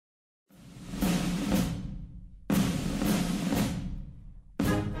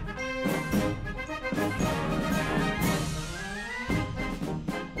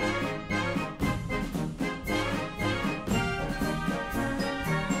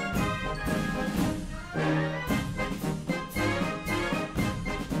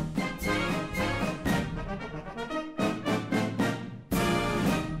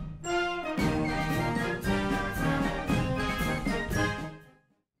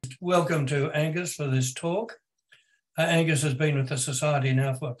welcome to Angus for this talk. Angus has been with the Society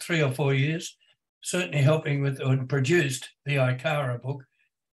now for 3 or 4 years, certainly helping with and produced the ICARA book,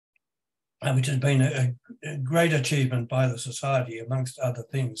 which has been a great achievement by the Society, amongst other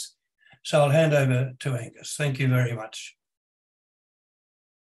things. So I'll hand over to Angus. Thank you very much.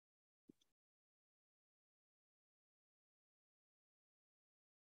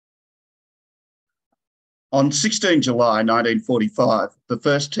 On 16 July 1945, the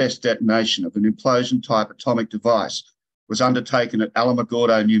first test detonation of an implosion-type atomic device was undertaken at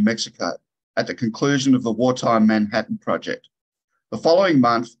Alamogordo, New Mexico, at the conclusion of the wartime Manhattan Project. The following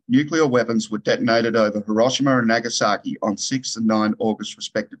month, nuclear weapons were detonated over Hiroshima and Nagasaki on 6 and 9 August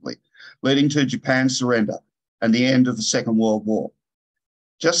respectively, leading to Japan's surrender and the end of the Second World War.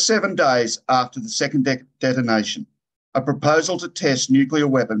 Just 7 days after the second detonation, a proposal to test nuclear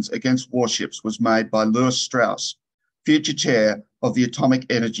weapons against warships was made by Lewis Strauss, future chair of the Atomic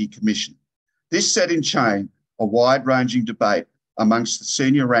Energy Commission. This set in chain a wide-ranging debate amongst the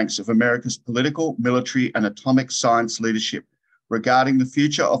senior ranks of America's political, military, and atomic science leadership regarding the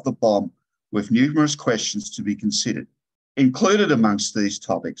future of the bomb, with numerous questions to be considered. Included amongst these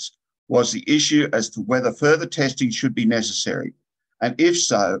topics was the issue as to whether further testing should be necessary, and if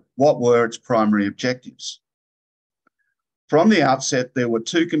so, what were its primary objectives. From the outset, there were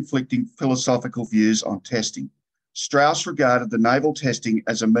two conflicting philosophical views on testing. Strauss regarded the naval testing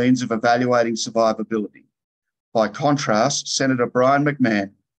as a means of evaluating survivability. By contrast, Senator Brian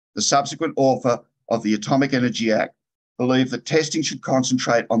McMahon, the subsequent author of the Atomic Energy Act, believed that testing should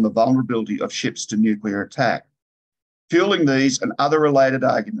concentrate on the vulnerability of ships to nuclear attack. Fueling these and other related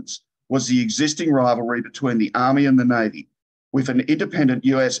arguments was the existing rivalry between the Army and the Navy, with an independent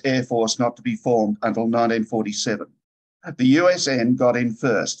US Air Force not to be formed until 1947. The USN got in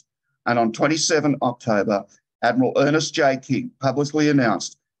first, and on 27 October, Admiral Ernest J. King publicly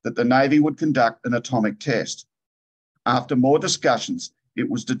announced that the Navy would conduct an atomic test. After more discussions, it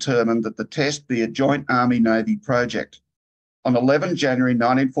was determined that the test be a joint Army-Navy project. On 11 January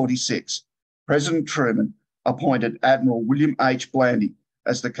 1946, President Truman appointed Admiral William H. Blandy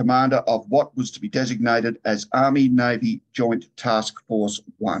as the commander of what was to be designated as Army-Navy Joint Task Force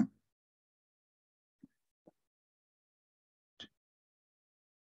 1.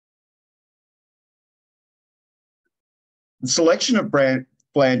 The selection of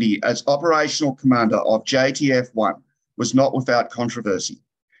Blandy as operational commander of JTF-1 was not without controversy.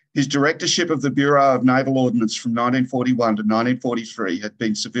 His directorship of the Bureau of Naval Ordnance from 1941 to 1943 had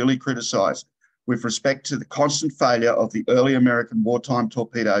been severely criticised with respect to the constant failure of the early American wartime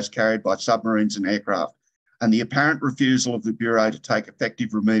torpedoes carried by submarines and aircraft, and the apparent refusal of the Bureau to take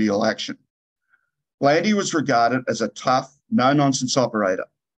effective remedial action. Blandy was regarded as a tough, no-nonsense operator,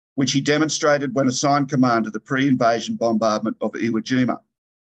 which he demonstrated when assigned command of the pre-invasion bombardment of Iwo Jima.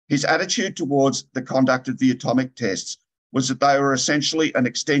 His attitude towards the conduct of the atomic tests was that they were essentially an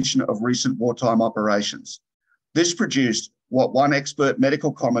extension of recent wartime operations. This produced what one expert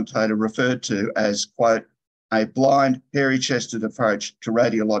medical commentator referred to as, quote, a blind, hairy-chested approach to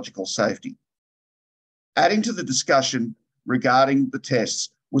radiological safety. Adding to the discussion regarding the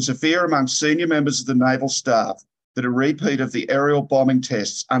tests was a fear among senior members of the naval staff that a repeat of the aerial bombing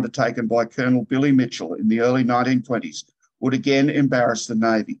tests undertaken by Colonel Billy Mitchell in the early 1920s would again embarrass the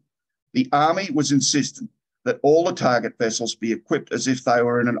Navy. The Army was insistent that all the target vessels be equipped as if they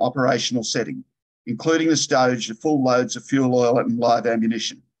were in an operational setting, including the stowage of full loads of fuel oil and live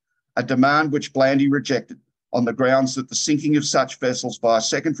ammunition, a demand which Blandy rejected on the grounds that the sinking of such vessels via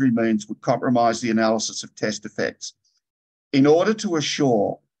secondary means would compromise the analysis of test effects. In order to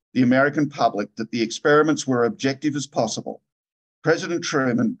assure the American public that the experiments were objective as possible, President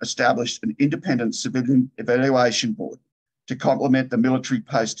Truman established an independent civilian evaluation board to complement the military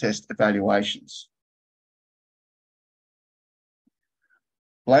post-test evaluations.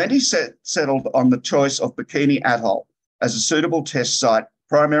 Blandy settled on the choice of Bikini Atoll as a suitable test site,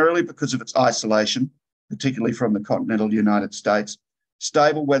 primarily because of its isolation, particularly from the continental United States,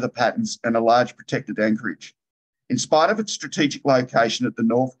 stable weather patterns, and a large protected anchorage. In spite of its strategic location at the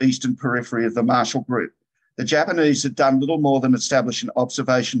northeastern periphery of the Marshall Group, the Japanese had done little more than establish an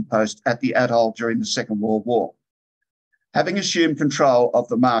observation post at the atoll during the Second World War. Having assumed control of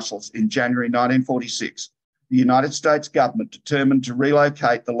the Marshalls in January 1946, the United States government determined to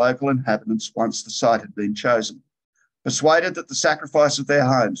relocate the local inhabitants once the site had been chosen. Persuaded that the sacrifice of their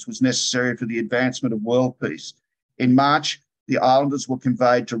homes was necessary for the advancement of world peace, in March, the islanders were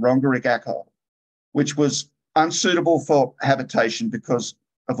conveyed to Rongerik Atoll, which was unsuitable for habitation because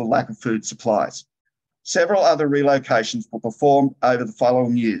of the lack of food supplies. Several other relocations were performed over the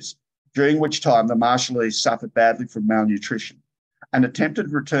following years, during which time the Marshallese suffered badly from malnutrition. An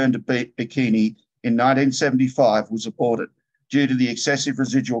attempted return to Bikini in 1975 was aborted due to the excessive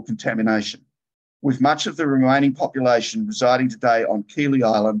residual contamination, with much of the remaining population residing today on Keeley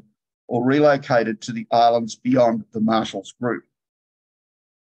Island or relocated to the islands beyond the Marshalls Group.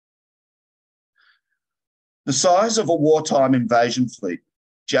 The size of a wartime invasion fleet,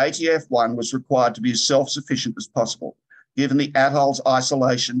 JTF-1 was required to be as self-sufficient as possible, given the atoll's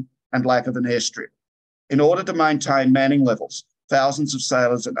isolation and lack of an airstrip. In order to maintain manning levels, thousands of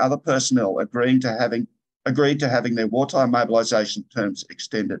sailors and other personnel agreed to having their wartime mobilisation terms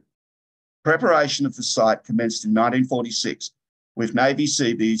extended. Preparation of the site commenced in 1946, with Navy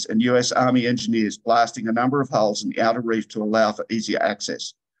Seabees and US Army engineers blasting a number of holes in the outer reef to allow for easier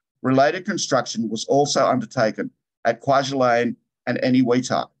access. Related construction was also undertaken at Kwajalein and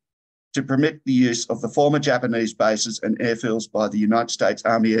Eniwetok to permit the use of the former Japanese bases and airfields by the United States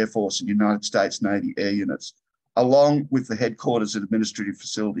Army Air Force and United States Navy air units, along with the headquarters and administrative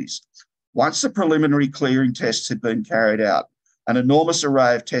facilities. Once the preliminary clearing tests had been carried out, an enormous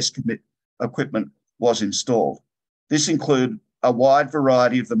array of test equipment was installed. This included a wide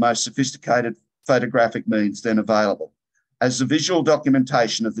variety of the most sophisticated photographic means then available, as the visual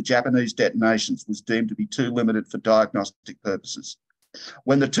documentation of the Japanese detonations was deemed to be too limited for diagnostic purposes.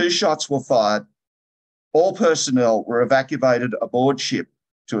 When the two shots were fired, all personnel were evacuated aboard ship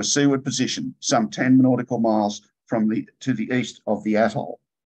to a seaward position some 10 nautical miles to the east of the atoll.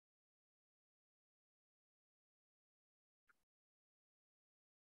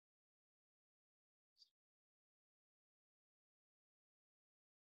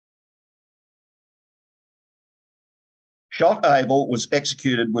 Shot Able was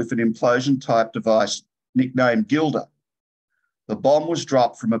executed with an implosion-type device nicknamed Gilder. The bomb was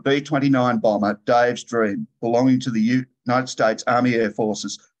dropped from a B-29 bomber, Dave's Dream, belonging to the United States Army Air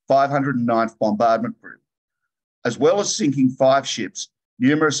Force's 509th Bombardment Group. As well as sinking 5 ships,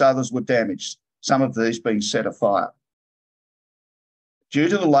 numerous others were damaged, some of these being set afire. Due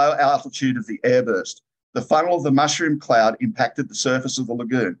to the low altitude of the airburst, the funnel of the mushroom cloud impacted the surface of the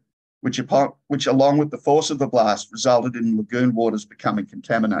lagoon, which along with the force of the blast resulted in lagoon waters becoming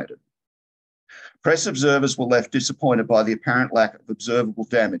contaminated. Press observers were left disappointed by the apparent lack of observable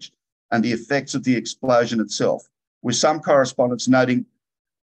damage and the effects of the explosion itself, with some correspondents noting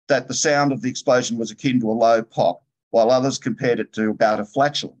that the sound of the explosion was akin to a low pop, while others compared it to about a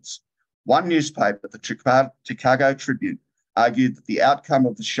flatulence. One newspaper, the Chicago Tribune, argued that the outcome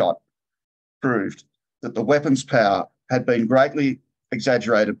of the shot proved that the weapon's power had been greatly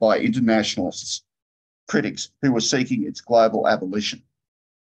exaggerated by internationalists, critics who were seeking its global abolition.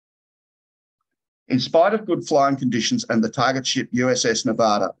 In spite of good flying conditions and the target ship USS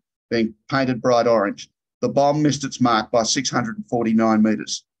Nevada being painted bright orange, the bomb missed its mark by 649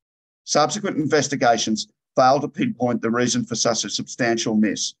 metres. Subsequent investigations failed to pinpoint the reason for such a substantial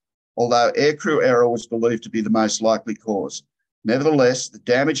miss, although aircrew error was believed to be the most likely cause. Nevertheless, the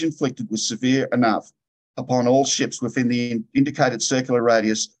damage inflicted was severe enough upon all ships within the indicated circular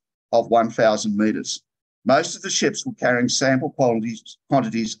radius of 1,000 metres. Most of the ships were carrying sample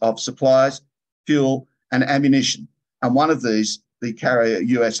quantities of supplies, fuel and ammunition, and one of these, the carrier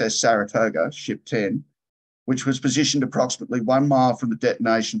USS Saratoga, Ship 10, which was positioned approximately 1 mile from the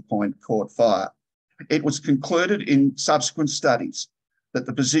detonation point, caught fire. It was concluded in subsequent studies that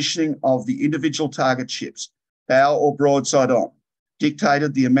the positioning of the individual target ships, bow or broadside on,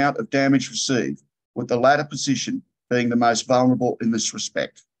 dictated the amount of damage received, with the latter position being the most vulnerable in this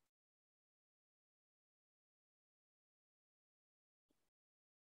respect.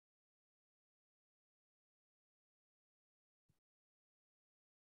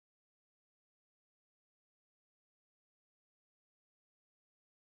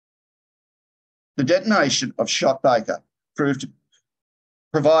 The detonation of Shot Baker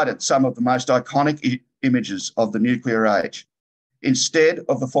provided some of the most iconic images of the nuclear age. Instead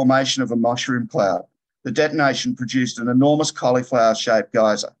of the formation of a mushroom cloud, the detonation produced an enormous cauliflower-shaped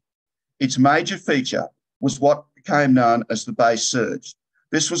geyser. Its major feature was what became known as the base surge.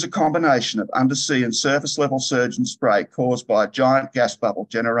 This was a combination of undersea and surface level surge and spray caused by a giant gas bubble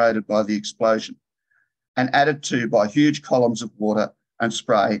generated by the explosion and added to by huge columns of water and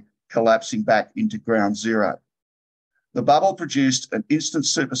spray collapsing back into ground zero. The bubble produced an instant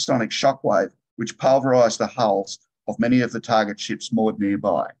supersonic shockwave which pulverised the hulls of many of the target ships moored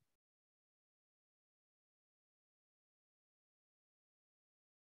nearby.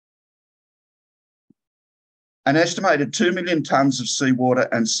 An estimated 2 million tonnes of seawater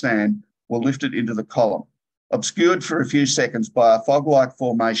and sand were lifted into the column, obscured for a few seconds by a fog-like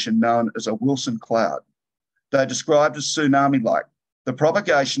formation known as a Wilson cloud. Though described as tsunami-like, the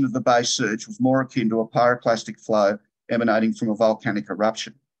propagation of the base surge was more akin to a pyroclastic flow emanating from a volcanic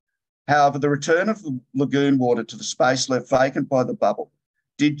eruption. However, the return of the lagoon water to the space left vacant by the bubble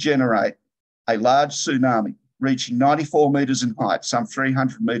did generate a large tsunami reaching 94 metres in height, some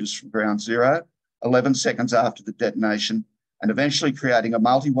 300 metres from ground zero, 11 seconds after the detonation, and eventually creating a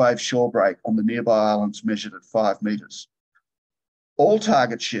multi-wave shore break on the nearby islands measured at 5 metres. All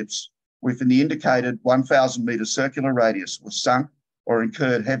target ships within the indicated 1,000 metre circular radius were sunk or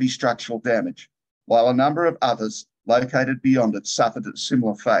incurred heavy structural damage, while a number of others located beyond it suffered a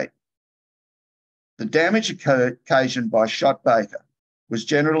similar fate. The damage occasioned by shot Baker was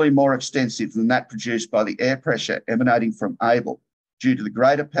generally more extensive than that produced by the air pressure emanating from Able due to the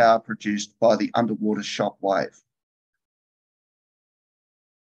greater power produced by the underwater shock wave.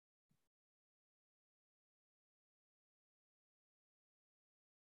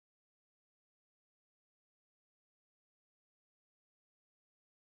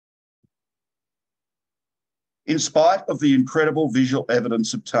 In spite of the incredible visual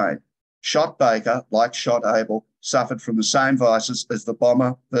evidence obtained, Shot Baker, like Shot Able, suffered from the same vices as the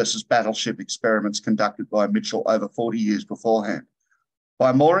bomber versus battleship experiments conducted by Mitchell over 40 years beforehand.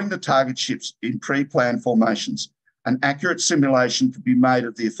 By mooring the target ships in pre-planned formations, an accurate simulation could be made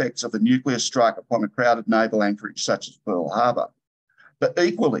of the effects of a nuclear strike upon a crowded naval anchorage such as Pearl Harbor. But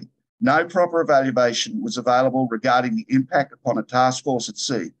equally, no proper evaluation was available regarding the impact upon a task force at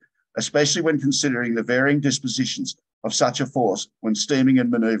sea, especially when considering the varying dispositions of such a force when steaming and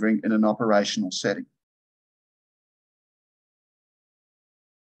manoeuvring in an operational setting.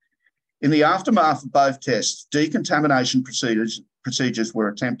 In the aftermath of both tests, decontamination procedures were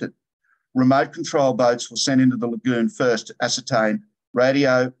attempted. Remote control boats were sent into the lagoon first to ascertain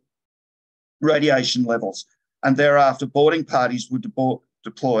radiation levels, and thereafter boarding parties were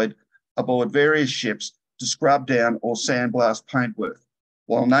deployed aboard various ships to scrub down or sandblast paintwork,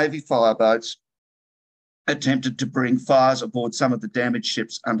 while Navy fireboats attempted to bring fires aboard some of the damaged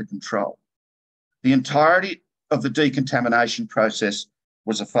ships under control. The entirety of the decontamination process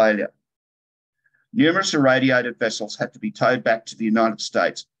was a failure. Numerous irradiated vessels had to be towed back to the United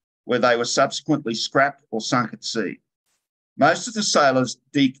States, where they were subsequently scrapped or sunk at sea. Most of the sailors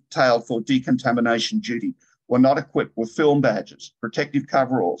detailed for decontamination duty were not equipped with film badges, protective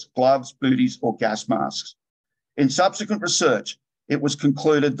coveralls, gloves, booties, or gas masks. In subsequent research, it was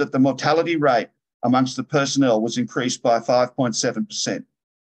concluded that the mortality rate amongst the personnel was increased by 5.7%,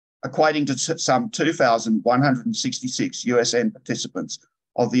 equating to some 2,166 USN participants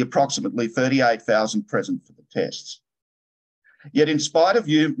of the approximately 38,000 present for the tests. Yet in spite of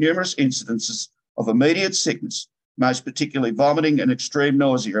numerous incidences of immediate sickness, most particularly vomiting and extreme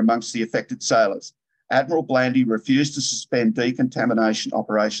nausea amongst the affected sailors, Admiral Blandy refused to suspend decontamination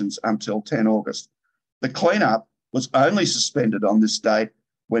operations until 10 August. The cleanup was only suspended on this date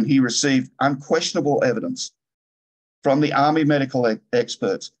when he received unquestionable evidence from the Army medical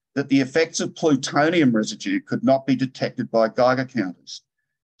experts that the effects of plutonium residue could not be detected by Geiger counters.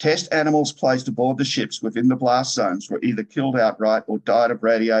 Test animals placed aboard the ships within the blast zones were either killed outright or died of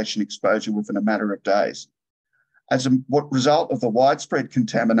radiation exposure within a matter of days. As a result of the widespread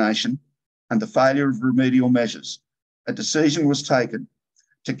contamination and the failure of remedial measures, a decision was taken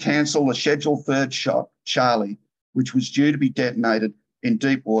to cancel the scheduled third shot, Charlie, which was due to be detonated in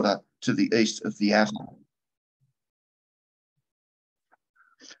deep water to the east of the atoll.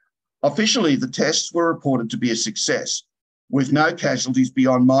 Officially, the tests were reported to be a success, with no casualties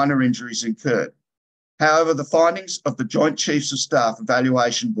beyond minor injuries incurred. However, the findings of the Joint Chiefs of Staff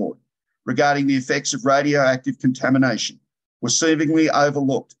Evaluation Board regarding the effects of radioactive contamination were seemingly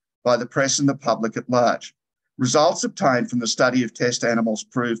overlooked by the press and the public at large. Results obtained from the study of test animals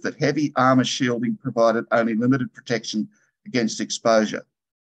proved that heavy armour shielding provided only limited protection against exposure.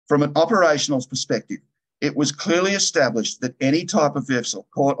 From an operational perspective, it was clearly established that any type of vessel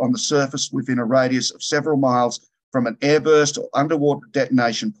caught on the surface within a radius of several miles from an airburst or underwater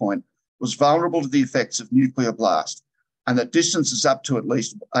detonation point was vulnerable to the effects of nuclear blast, and that distances up to at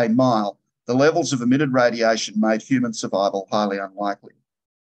least a mile, the levels of emitted radiation made human survival highly unlikely.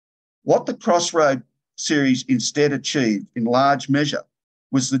 What the Crossroads series instead achieved in large measure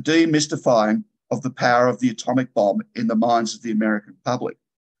was the demystifying of the power of the atomic bomb in the minds of the American public.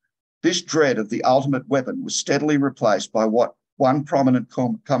 This dread of the ultimate weapon was steadily replaced by what one prominent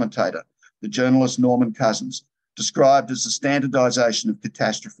commentator, the journalist Norman Cousins, described as the standardisation of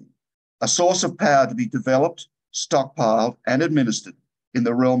catastrophe, a source of power to be developed, stockpiled and administered in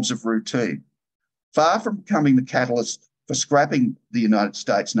the realms of routine. Far from becoming the catalyst for scrapping the United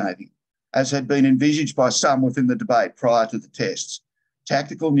States Navy, as had been envisaged by some within the debate prior to the tests,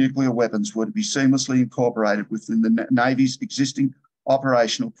 tactical nuclear weapons were to be seamlessly incorporated within the Navy's existing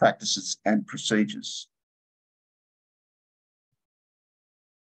operational practices and procedures.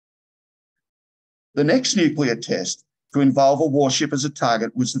 The next nuclear test to involve a warship as a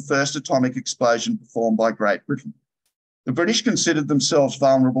target was the first atomic explosion performed by Great Britain. The British considered themselves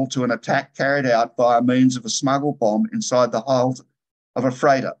vulnerable to an attack carried out via means of a smuggled bomb inside the hull of a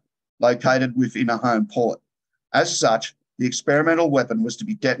freighter located within a home port. As such, the experimental weapon was to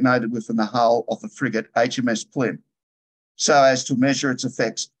be detonated within the hull of the frigate HMS Plym, so as to measure its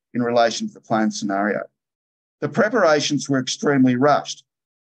effects in relation to the planned scenario. The preparations were extremely rushed,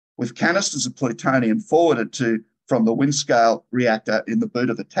 with canisters of plutonium forwarded from the Windscale reactor in the boot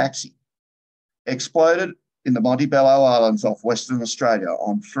of the taxi. Exploded in the Montebello Islands off Western Australia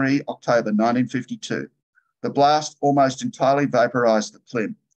on 3 October 1952, the blast almost entirely vaporised the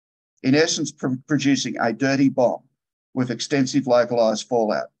Plym, in essence producing a dirty bomb with extensive localised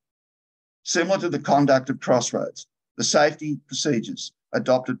fallout. Similar to the conduct of Crossroads, the safety procedures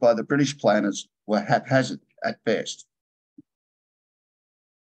adopted by the British planners were haphazard at best.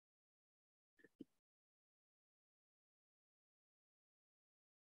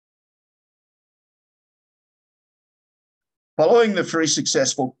 Following the 3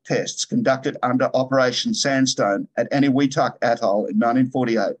 successful tests conducted under Operation Sandstone at Eniwetok Atoll in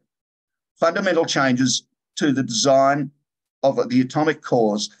 1948, fundamental changes to the design of the atomic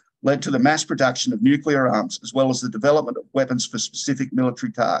cores led to the mass production of nuclear arms, as well as the development of weapons for specific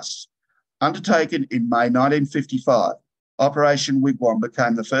military tasks. Undertaken in May 1955, Operation Wigwam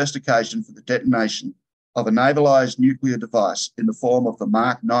became the first occasion for the detonation of a navalised nuclear device in the form of the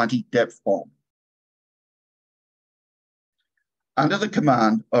Mark 90 depth bomb. Under the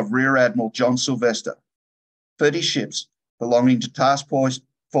command of Rear Admiral John Sylvester, 30 ships belonging to Task Force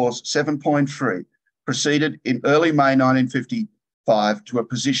 7.3 proceeded in early May 1955 to a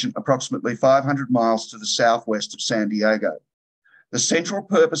position approximately 500 miles to the southwest of San Diego. The central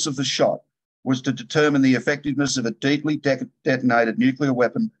purpose of the shot was to determine the effectiveness of a deeply detonated nuclear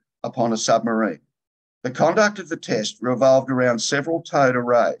weapon upon a submarine. The conduct of the test revolved around several towed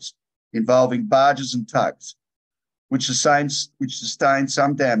arrays involving barges and tugs, which sustained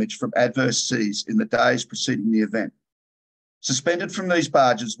some damage from adverse seas in the days preceding the event. Suspended from these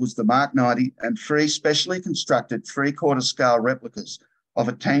barges was the Mark 90 and 3 specially constructed 3/4 scale replicas of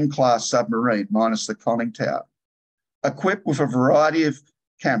a Tang-class submarine minus the conning tower. Equipped with a variety of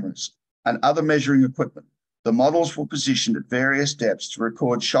cameras and other measuring equipment, the models were positioned at various depths to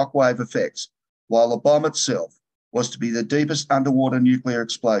record shockwave effects, while the bomb itself was to be the deepest underwater nuclear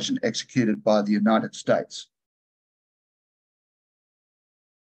explosion executed by the United States.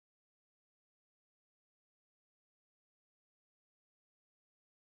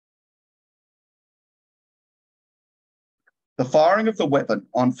 The firing of the weapon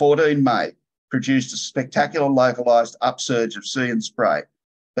on 14 May produced a spectacular localised upsurge of sea and spray,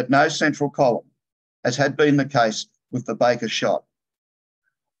 but no central column, as had been the case with the Baker shot.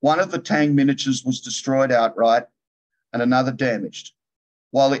 One of the Tang miniatures was destroyed outright and another damaged,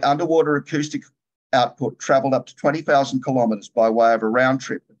 while the underwater acoustic output travelled up to 20,000 kilometres by way of a round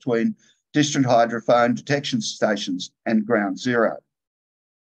trip between distant hydrophone detection stations and ground zero.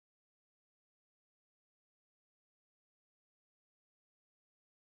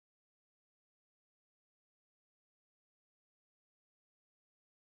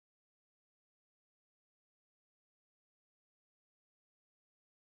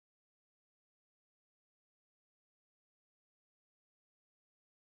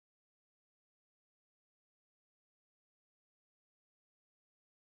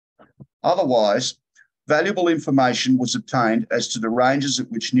 Otherwise, valuable information was obtained as to the ranges at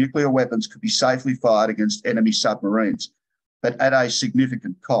which nuclear weapons could be safely fired against enemy submarines, but at a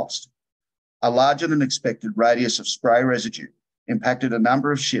significant cost. A larger than expected radius of spray residue impacted a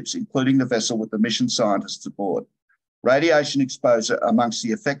number of ships, including the vessel with the mission scientists aboard. Radiation exposure amongst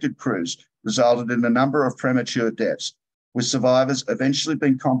the affected crews resulted in a number of premature deaths, with survivors eventually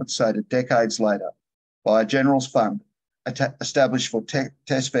being compensated decades later by a general's fund established for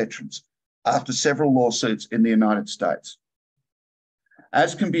test veterans after several lawsuits in the United States.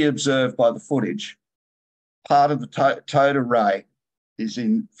 As can be observed by the footage, part of the towed array is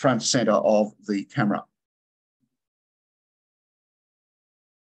in front centre of the camera.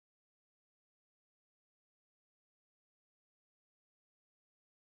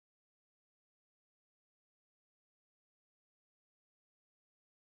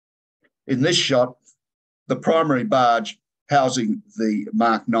 In this shot, the primary barge housing the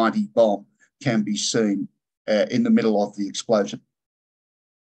Mark 90 bomb can be seen in the middle of the explosion.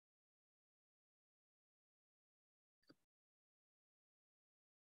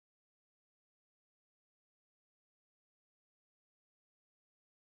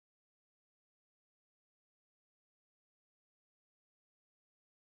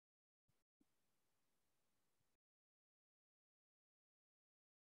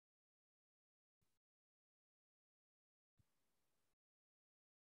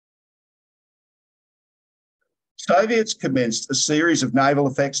 Soviets commenced a series of naval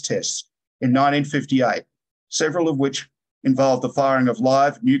effects tests in 1958, several of which involved the firing of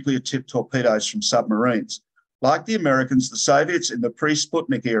live nuclear-tipped torpedoes from submarines. Like the Americans, the Soviets in the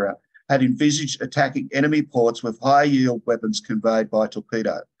pre-Sputnik era had envisaged attacking enemy ports with high-yield weapons conveyed by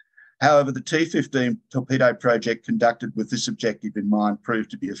torpedo. However, the T-15 torpedo project conducted with this objective in mind proved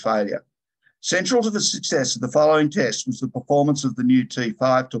to be a failure. Central to the success of the following tests was the performance of the new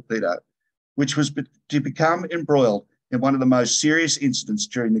T-5 torpedo, which was to become embroiled in one of the most serious incidents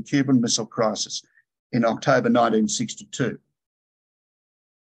during the Cuban Missile Crisis in October 1962.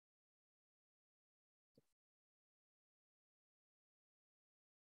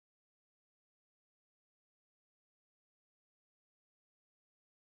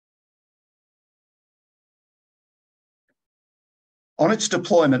 On its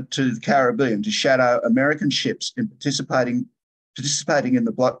deployment to the Caribbean to shadow American ships in participating in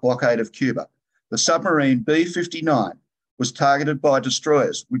the blockade of Cuba, the submarine B-59 was targeted by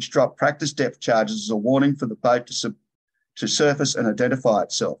destroyers, which dropped practice depth charges as a warning for the boat to surface and identify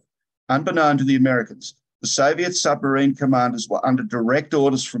itself. Unbeknown to the Americans, the Soviet submarine commanders were under direct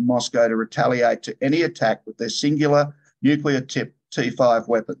orders from Moscow to retaliate to any attack with their singular nuclear-tipped T-5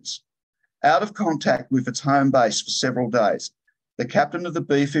 weapons. Out of contact with its home base for several days, the captain of the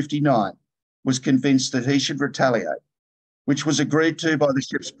B-59 was convinced that he should retaliate, which was agreed to by the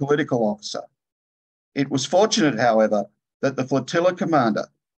ship's political officer. It was fortunate, however, that the flotilla commander,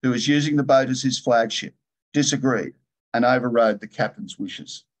 who was using the boat as his flagship, disagreed and overrode the captain's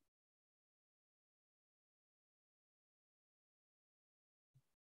wishes.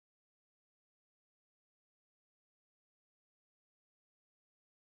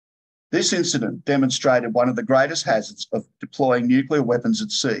 This incident demonstrated one of the greatest hazards of deploying nuclear weapons at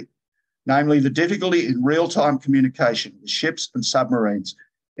sea, namely the difficulty in real-time communication with ships and submarines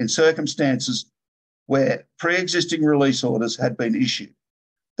in circumstances where pre-existing release orders had been issued,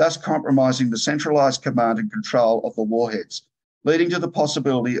 thus compromising the centralised command and control of the warheads, leading to the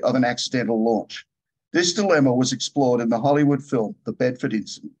possibility of an accidental launch. This dilemma was explored in the Hollywood film The Bedford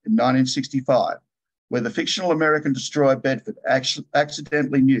Incident in 1965, where the fictional American destroyer Bedford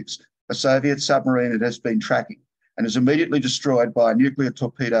accidentally nukes a Soviet submarine it has been tracking and is immediately destroyed by a nuclear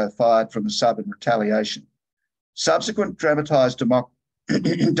torpedo fired from the sub in retaliation. Subsequent dramatised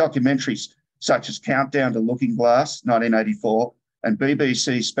documentaries such as Countdown to Looking Glass, 1984, and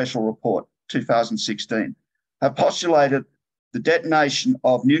BBC Special Report, 2016, have postulated the detonation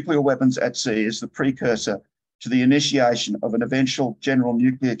of nuclear weapons at sea as the precursor to the initiation of an eventual general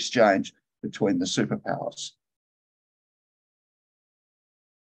nuclear exchange between the superpowers.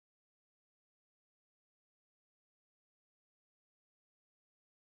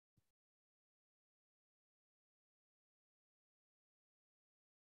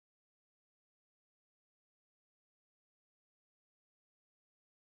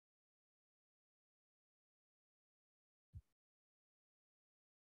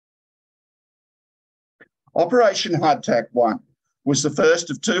 Operation Hardtack 1 was the first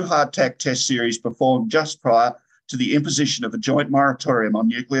of two hardtack test series performed just prior to the imposition of a joint moratorium on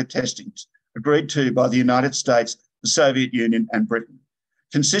nuclear testing agreed to by the United States, the Soviet Union and Britain.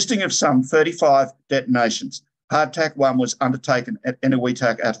 Consisting of some 35 detonations, Hardtack 1 was undertaken at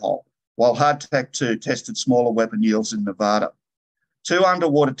Enewetak Atoll, while Hardtack 2 tested smaller weapon yields in Nevada. Two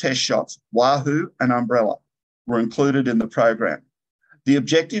underwater test shots, Wahoo and Umbrella, were included in the program. The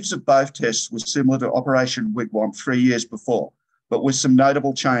objectives of both tests were similar to Operation Wigwam 3 years before, but with some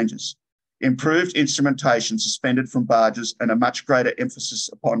notable changes. Improved instrumentation suspended from barges and a much greater emphasis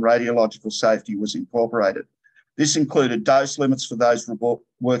upon radiological safety was incorporated. This included dose limits for those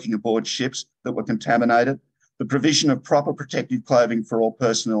working aboard ships that were contaminated, the provision of proper protective clothing for all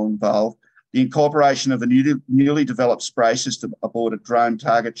personnel involved, the incorporation of a newly developed spray system aboard a drone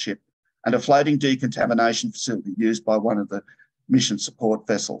target ship, and a floating decontamination facility used by one of the mission support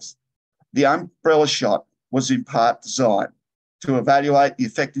vessels. The umbrella shot was in part designed to evaluate the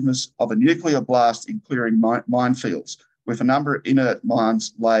effectiveness of a nuclear blast in clearing minefields, with a number of inert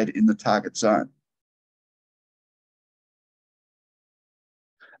mines laid in the target zone.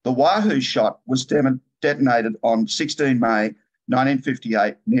 The Wahoo shot was detonated on 16 May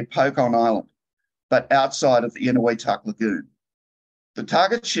 1958 near Pokon Island, but outside of the Enewetak Lagoon. The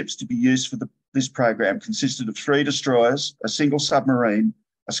target ships to be used for this program consisted of 3 destroyers, a single submarine,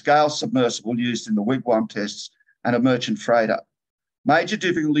 a scale submersible used in the Wigwam tests, and a merchant freighter. Major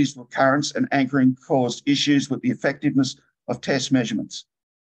difficulties with currents and anchoring caused issues with the effectiveness of test measurements.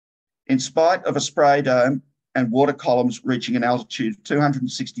 In spite of a spray dome and water columns reaching an altitude of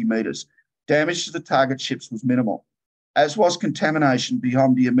 260 metres, damage to the target ships was minimal, as was contamination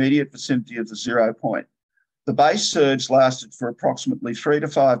beyond the immediate vicinity of the 0 point. The base surge lasted for approximately 3 to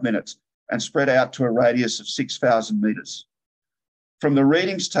 5 minutes and spread out to a radius of 6,000 metres. From the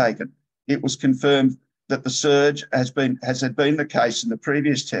readings taken, it was confirmed that the surge, as had been the case in the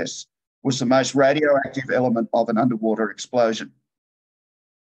previous tests, was the most radioactive element of an underwater explosion.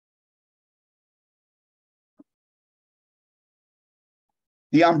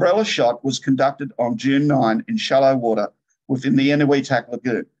 The umbrella shot was conducted on June 9 in shallow water within the Enewetak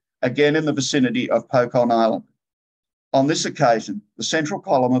Lagoon, again in the vicinity of Pokon Island. On this occasion, the central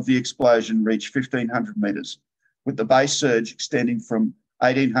column of the explosion reached 1,500 metres, with the base surge extending from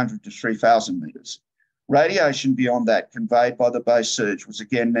 1,800 to 3,000 metres. Radiation beyond that conveyed by the base surge was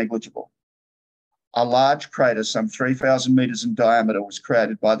again negligible. A large crater, some 3,000 metres in diameter, was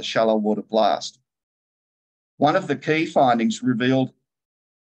created by the shallow water blast. One of the key findings revealed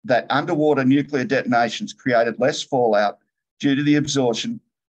that underwater nuclear detonations created less fallout due to the absorption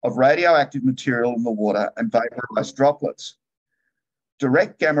of radioactive material in the water and vaporized droplets.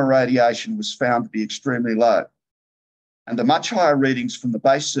 Direct gamma radiation was found to be extremely low, and the much higher readings from the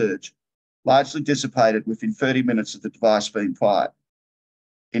base surge largely dissipated within 30 minutes of the device being fired.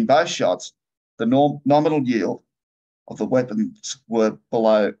 In both shots, the nominal yield of the weapons were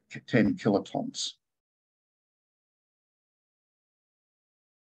below 10 kilotons.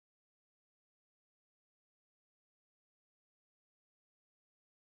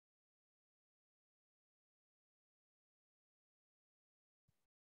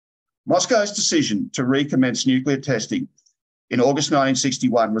 Moscow's decision to recommence nuclear testing in August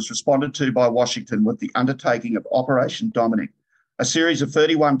 1961 was responded to by Washington with the undertaking of Operation Dominic, a series of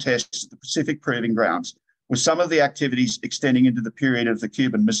 31 tests at the Pacific Proving Grounds, with some of the activities extending into the period of the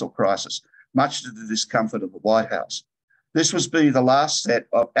Cuban Missile Crisis, much to the discomfort of the White House. This was the last set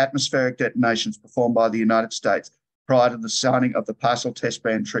of atmospheric detonations performed by the United States prior to the signing of the Partial Test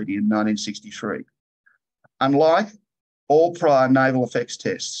Ban Treaty in 1963. Unlike all prior naval effects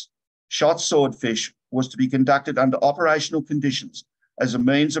tests, Shot Swordfish was to be conducted under operational conditions as a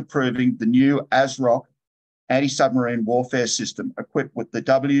means of proving the new ASROC anti-submarine warfare system equipped with the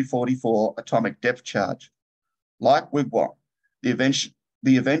W-44 atomic depth charge. Like Wigwam, the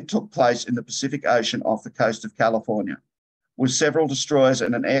event took place in the Pacific Ocean off the coast of California, with several destroyers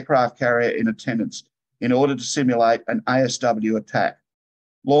and an aircraft carrier in attendance in order to simulate an ASW attack.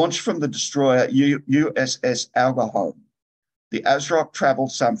 Launched from the destroyer USS Algahom, the ASROC travelled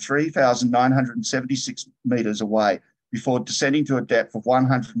some 3,976 metres away before descending to a depth of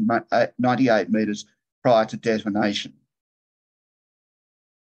 198 metres prior to detonation.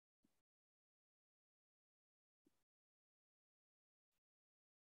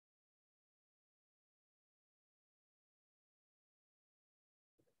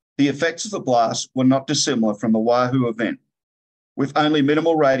 The effects of the blast were not dissimilar from the Wahoo event, with only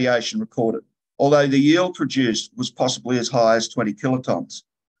minimal radiation recorded, although the yield produced was possibly as high as 20 kilotons.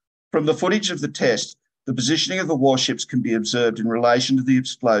 From the footage of the test, the positioning of the warships can be observed in relation to the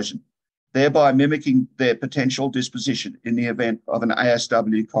explosion, thereby mimicking their potential disposition in the event of an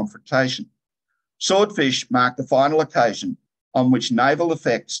ASW confrontation. Swordfish marked the final occasion on which naval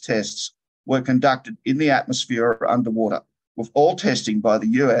effects tests were conducted in the atmosphere or underwater, with all testing by the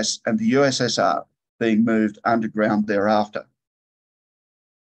US and the USSR being moved underground thereafter.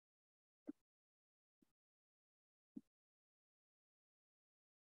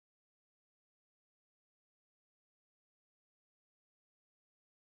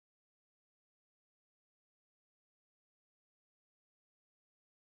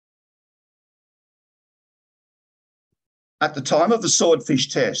 At the time of the Swordfish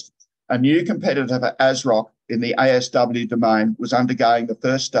test, a new competitor ASROC in the ASW domain was undergoing the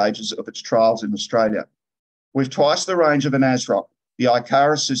first stages of its trials in Australia. With twice the range of an ASROC, the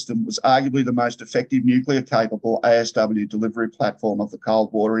ICARA system was arguably the most effective nuclear-capable ASW delivery platform of the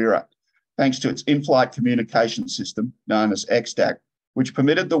Cold War era, thanks to its in-flight communication system, known as XDAC, which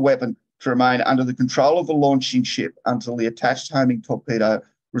permitted the weapon to remain under the control of the launching ship until the attached homing torpedo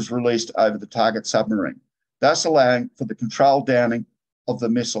was released over the target submarine, thus allowing for the controlled downing of the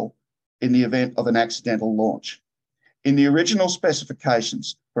missile in the event of an accidental launch. In the original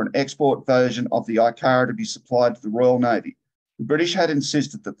specifications for an export version of the ICARA to be supplied to the Royal Navy, the British had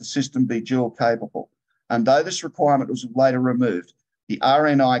insisted that the system be dual capable, and though this requirement was later removed, the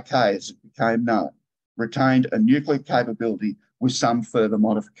RNIK, as it became known, retained a nuclear capability with some further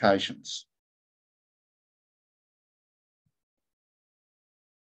modifications.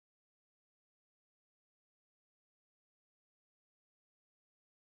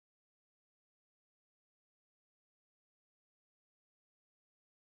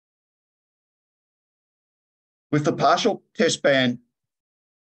 With the partial test ban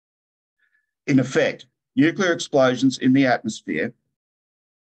in effect, Nuclear explosions in the atmosphere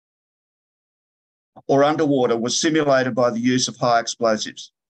or underwater was simulated by the use of high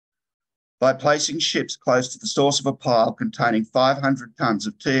explosives. By placing ships close to the source of a pile containing 500 tonnes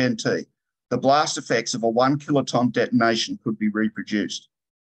of TNT, the blast effects of a 1 kiloton detonation could be reproduced.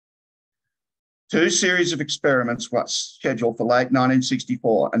 Two series of experiments were scheduled for late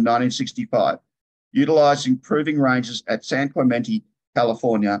 1964 and 1965, utilising proving ranges at San Clemente,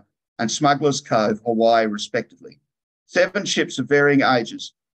 California, and Smuggler's Cove, Hawaii, respectively. 7 ships of varying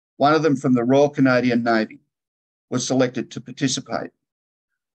ages, one of them from the Royal Canadian Navy, was selected to participate.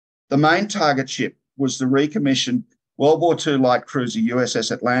 The main target ship was the recommissioned World War II light cruiser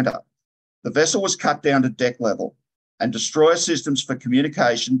USS Atlanta. The vessel was cut down to deck level, and destroyer systems for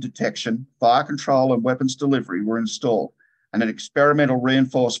communication, detection, fire control, and weapons delivery were installed, and an experimental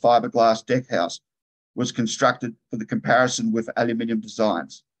reinforced fiberglass deck house was constructed for the comparison with aluminium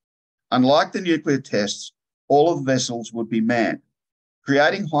designs. Unlike the nuclear tests, all of the vessels would be manned,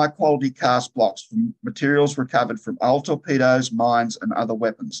 creating high-quality cast blocks from materials recovered from old torpedoes, mines, and other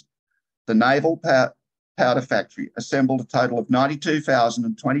weapons. The Naval Powder Factory assembled a total of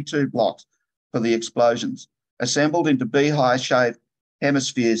 92,022 blocks for the explosions, assembled into beehive-shaped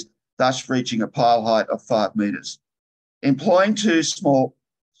hemispheres, thus reaching a pile height of 5 metres. Employing 2 smaller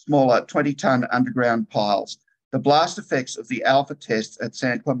 20-tonne underground piles, the blast effects of the alpha tests at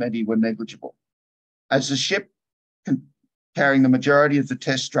San Clemente were negligible. As the ship carrying the majority of the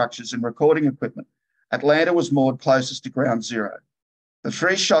test structures and recording equipment, Atlanta was moored closest to ground zero. The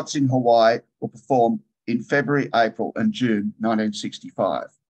 3 shots in Hawaii were performed in February, April, and June 1965.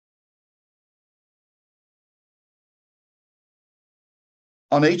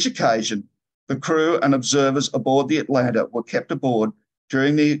 On each occasion, the crew and observers aboard the Atlanta were kept aboard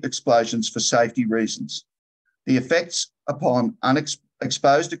during the explosions for safety reasons. The effects upon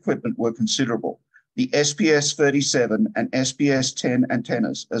exposed equipment were considerable. The SPS-37 and SPS-10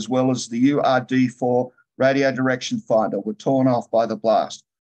 antennas, as well as the URD-4 radio direction finder, were torn off by the blast,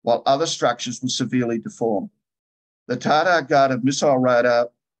 while other structures were severely deformed. The Tata-guarded missile radar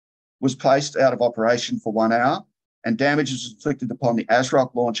was placed out of operation for 1 hour, and damage was inflicted upon the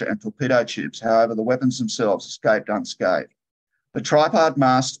ASROC launcher and torpedo tubes. However, the weapons themselves escaped unscathed. The tripod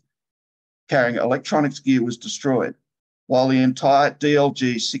mast carrying electronics gear was destroyed, while the entire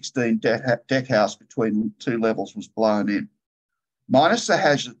DLG-16 deck house between 2 levels was blown in. Minus the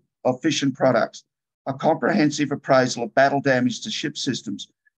hazard of fission products, a comprehensive appraisal of battle damage to ship systems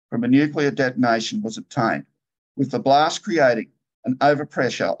from a nuclear detonation was obtained, with the blast creating an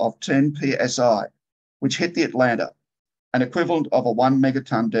overpressure of 10 psi, which hit the Atlanta, an equivalent of a 1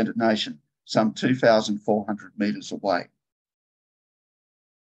 megaton detonation, some 2,400 metres away.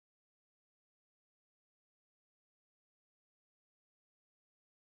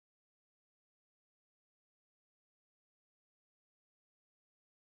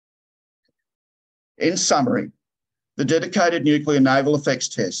 In summary, the dedicated nuclear naval effects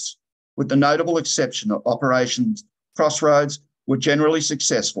tests, with the notable exception of operations Crossroads, were generally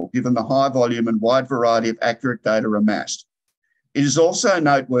successful given the high volume and wide variety of accurate data amassed. It is also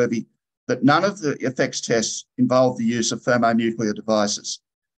noteworthy that none of the effects tests involved the use of thermonuclear devices.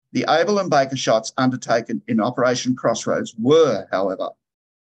 The Able and Baker shots undertaken in Operation Crossroads were, however,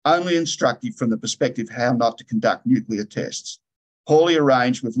 only instructive from the perspective of how not to conduct nuclear tests, poorly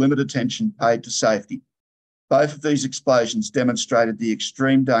arranged with limited attention paid to safety. Both of these explosions demonstrated the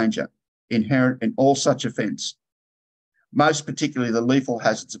extreme danger inherent in all such events, most particularly the lethal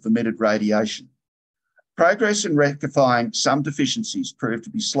hazards of emitted radiation. Progress in rectifying some deficiencies proved to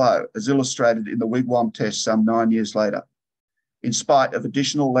be slow, as illustrated in the Wigwam test some 9 years later, in spite of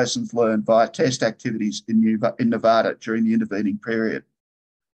additional lessons learned via test activities in Nevada during the intervening period.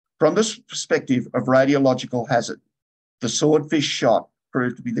 From the perspective of radiological hazard, the swordfish shot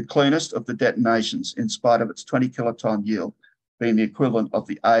proved to be the cleanest of the detonations in spite of its 20 kiloton yield, being the equivalent of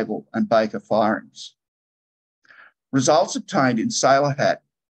the Able and Baker firings. Results obtained in Sailor Hat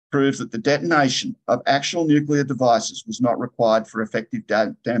proved that the detonation of actual nuclear devices was not required for effective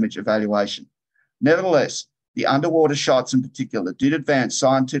damage evaluation. Nevertheless, the underwater shots in particular did advance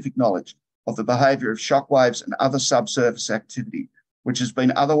scientific knowledge of the behaviour of shockwaves and other subsurface activity, which has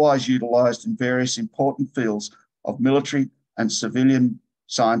been otherwise utilised in various important fields of military and civilian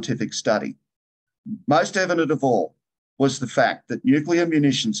scientific study. Most evident of all was the fact that nuclear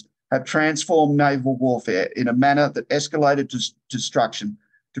munitions have transformed naval warfare in a manner that escalated destruction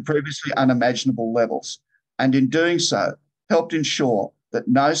to previously unimaginable levels, and in doing so, helped ensure that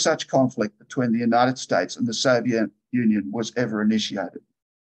no such conflict between the United States and the Soviet Union was ever initiated.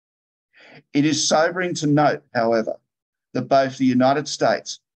 It is sobering to note, however, that both the United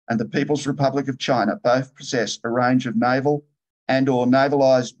States and the People's Republic of China both possess a range of naval and/or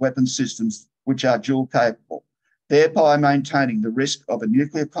navalised weapon systems which are dual capable, thereby maintaining the risk of a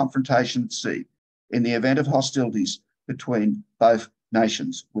nuclear confrontation at sea in the event of hostilities between both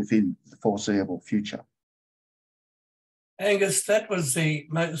nations within the foreseeable future. Angus, that was the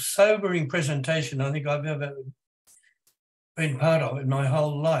most sobering presentation I think I've ever been part of in my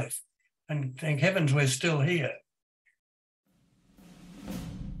whole life. And thank heavens we're still here.